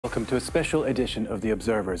Welcome to a special edition of The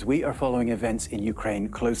Observers. We are following events in Ukraine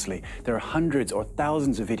closely. There are hundreds or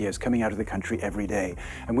thousands of videos coming out of the country every day,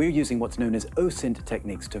 and we're using what's known as OSINT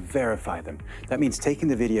techniques to verify them. That means taking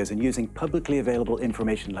the videos and using publicly available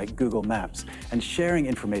information like Google Maps and sharing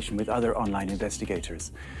information with other online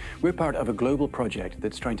investigators. We're part of a global project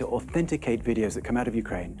that's trying to authenticate videos that come out of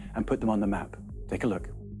Ukraine and put them on the map. Take a look.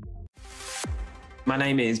 My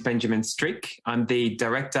name is Benjamin Strick. I'm the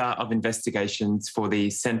Director of Investigations for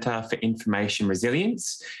the Centre for Information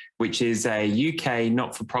Resilience, which is a UK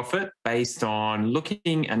not-for-profit based on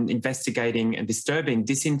looking and investigating and disturbing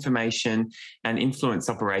disinformation and influence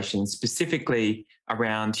operations, specifically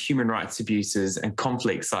around human rights abuses and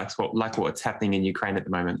conflicts like what's happening in Ukraine at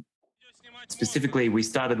the moment. Specifically, we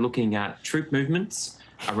started looking at troop movements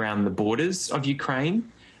around the borders of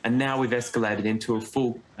Ukraine, and now we've escalated into a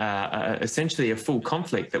full, essentially a full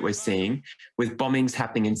conflict that we're seeing with bombings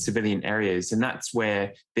happening in civilian areas. And that's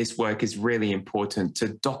where this work is really important, to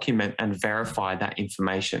document and verify that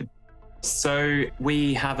information. So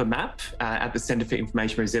we have a map at the Centre for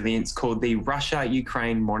Information Resilience called the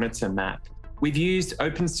Russia-Ukraine Monitor Map. We've used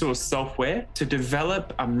open source software to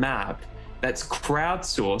develop a map that's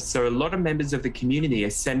crowdsourced. So a lot of members of the community are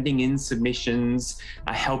sending in submissions,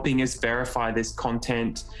 are helping us verify this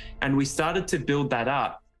content. And we started to build that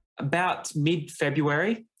up. About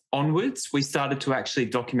mid-February onwards, we started to actually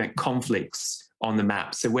document conflicts on the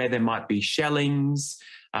map. So where there might be shellings,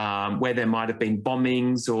 where there might have been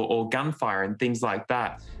bombings or gunfire and things like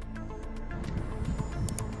that.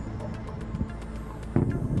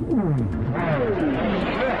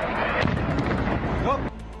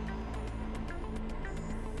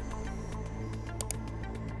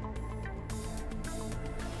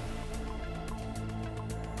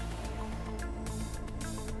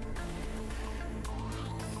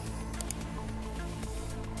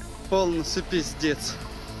 Полностью пиздец.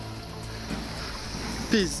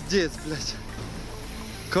 Пиздец, блядь.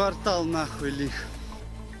 Квартал нахуй лих.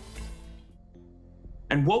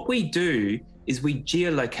 And what we do is we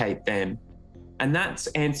geolocate them. And that's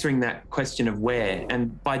answering that question of where.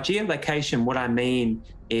 And by geolocation, what I mean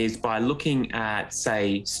is by looking at,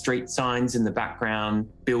 say, street signs in the background,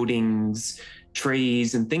 buildings,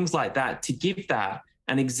 trees, and things like that, to give that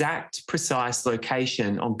an exact, precise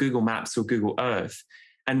location on Google Maps or Google Earth.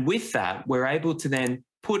 And with that, we're able to then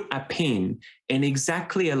put a pin in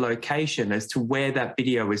exactly a location as to where that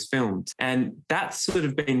video is filmed. And that's sort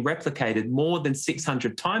of been replicated more than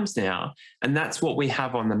 600 times now. And that's what we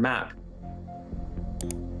have on the map.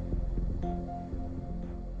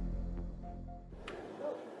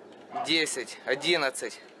 Десять, 11,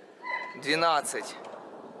 12.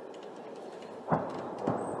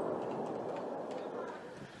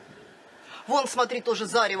 Вон, смотри, тоже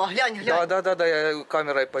зарево. Глянь, глянь. Да, я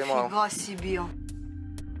камерой поймал. Фига себе.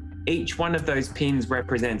 Each one of those pins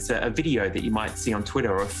represents a video that you might see on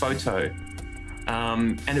Twitter or a photo.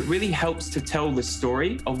 And it really helps to tell the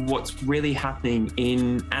story of what's really happening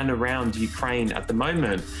in and around Ukraine at the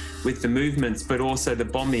moment with the movements, but also the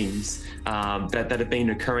bombings that have been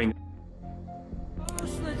occurring.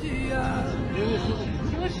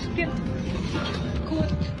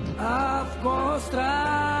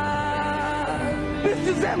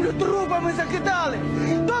 Всю землю трупами закидали.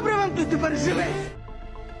 Добре вам тут тепер живеться.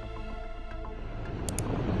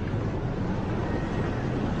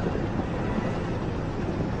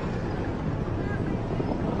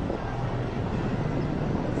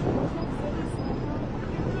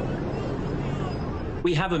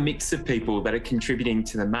 We have a mix of people that are contributing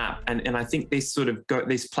to the map. And I think this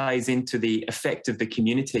this plays into the effect of the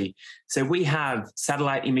community. So we have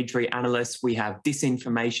satellite imagery analysts, we have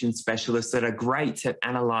disinformation specialists that are great at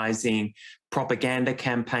analyzing propaganda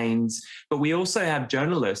campaigns, but we also have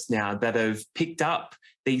journalists now that have picked up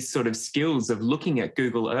these sort of skills of looking at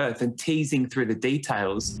Google Earth and teasing through the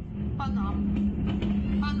details.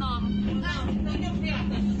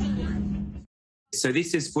 So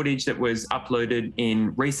this is footage that was uploaded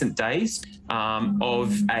in recent days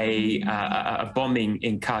of a bombing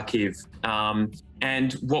in Kharkiv.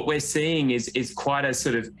 And what we're seeing is quite a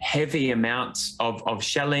sort of heavy amount of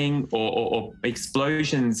shelling or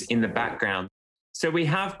explosions in the background. So we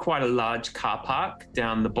have quite a large car park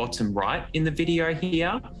down the bottom right in the video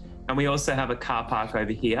here. And we also have a car park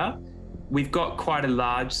over here. We've got quite a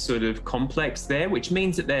large sort of complex there, which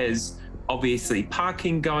means that there's obviously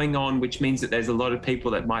parking going on, which means that there's a lot of people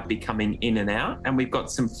that might be coming in and out. And we've got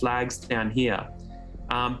some flags down here.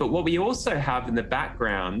 But what we also have in the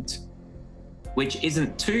background, which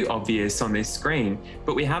isn't too obvious on this screen,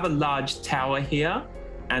 but we have a large tower here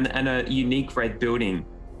and a unique red building.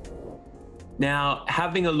 Now,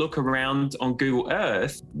 having a look around on Google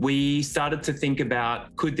Earth, we started to think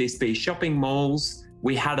about, could this be shopping malls?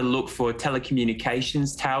 We had a look for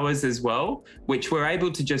telecommunications towers as well, which we're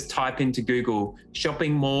able to just type into Google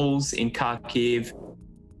shopping malls in Kharkiv.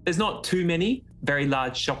 There's not too many very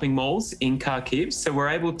large shopping malls in Kharkiv, so we're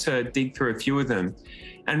able to dig through a few of them.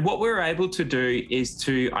 And what we're able to do is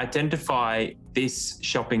to identify this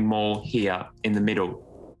shopping mall here in the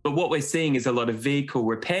middle. But what we're seeing is a lot of vehicle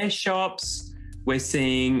repair shops. We're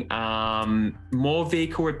seeing more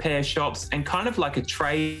vehicle repair shops and kind of like a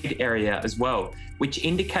trade area as well, which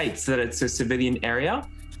indicates that it's a civilian area,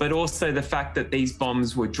 but also the fact that these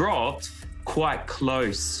bombs were dropped quite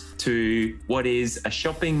close to what is a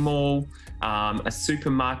shopping mall, a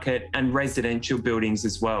supermarket, and residential buildings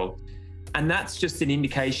as well. And that's just an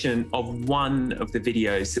indication of one of the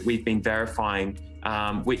videos that we've been verifying,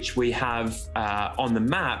 which we have on the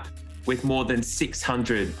map with more than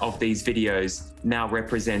 600 of these videos now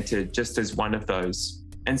represented just as one of those.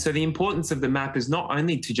 And so the importance of the map is not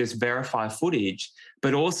only to just verify footage,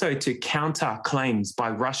 but also to counter claims by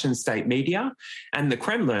Russian state media and the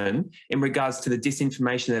Kremlin in regards to the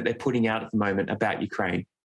disinformation that they're putting out at the moment about Ukraine.